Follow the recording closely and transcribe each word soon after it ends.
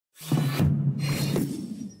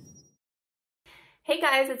Hey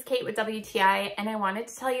guys, it's Kate with WTI, and I wanted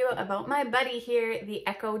to tell you about my buddy here, the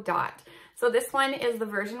Echo Dot. So this one is the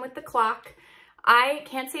version with the clock. I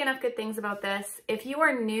can't say enough good things about this. If you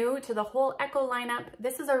are new to the whole Echo lineup,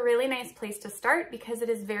 this is a really nice place to start because it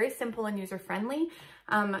is very simple and user-friendly.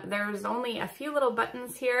 There's only a few little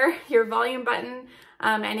buttons here, your volume button,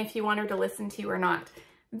 and if you want her to listen to you or not.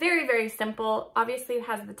 Very, very simple. Obviously it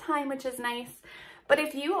has the time, which is nice. But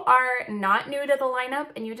if you are not new to the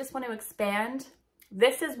lineup and you just want to expand,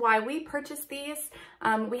 this is why we purchased these.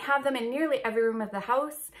 We have them in nearly every room of the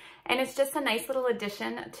house, and it's just a nice little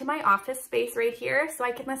addition to my office space right here, so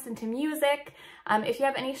I can listen to music. If you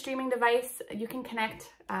have any streaming device, you can connect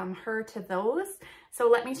her to those. So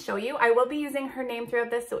let me show you. I will be using her name throughout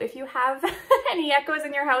this, so if you have any echoes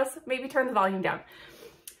in your house, maybe turn the volume down.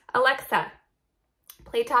 Alexa,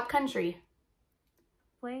 play Top Country.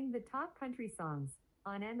 Playing the top country songs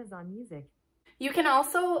on Amazon Music. You can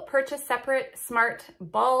also purchase separate smart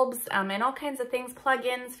bulbs and all kinds of things,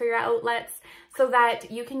 plugins for your outlets, so that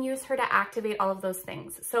you can use her to activate all of those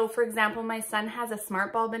things. So for example, my son has a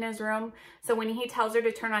smart bulb in his room, so when he tells her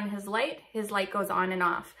to turn on his light goes on and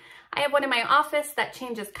off. I have one in my office that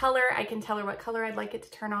changes color. I can tell her what color I'd like it to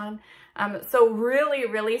turn on. So really,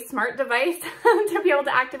 really smart device to be able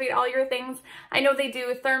to activate all your things. I know they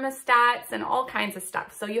do thermostats and all kinds of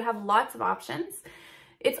stuff, so you have lots of options.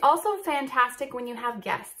 It's also fantastic when you have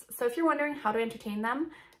guests. So if you're wondering how to entertain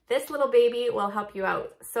them, this little baby will help you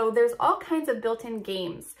out. So there's all kinds of built-in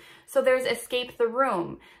games. So there's Escape the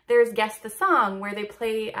Room. There's Guess the Song, where they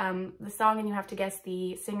play the song and you have to guess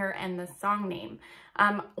the singer and the song name.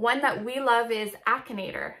 One that we love is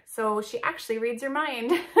Akinator. So she actually reads your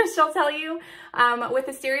mind. She'll tell you with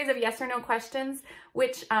a series of yes or no questions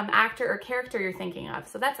which actor or character you're thinking of.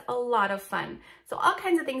 So that's a lot of fun. So all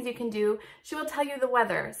kinds of things you can do. She will tell you the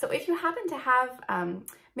weather. So if you happen to have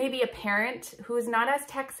maybe a parent who is not as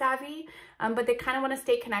tech savvy, but they kind of want to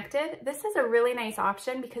stay connected, this is a really nice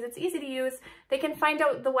option because it's easy to use. They can find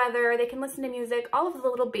out the weather, they can listen to music, all of the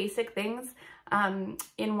little basic things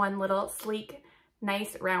in one little sleek,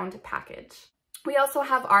 nice round package. We also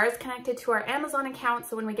have ours connected to our Amazon account,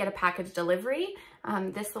 so when we get a package delivery,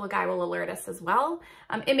 this little guy will alert us as well.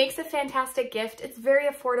 It makes a fantastic gift. It's very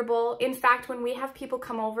affordable. In fact, when we have people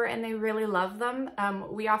come over and they really love them,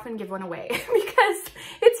 we often give one away because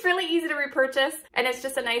it's really easy to repurchase and it's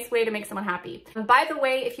just a nice way to make someone happy. By the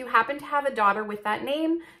way, if you happen to have a daughter with that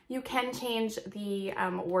name, you can change the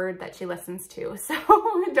word that she listens to. So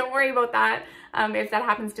don't worry about that if that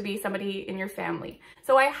happens to be somebody in your family.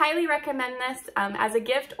 So I highly recommend this as a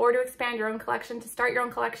gift or to expand your own collection, to start your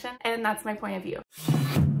own collection, and that's my point of view.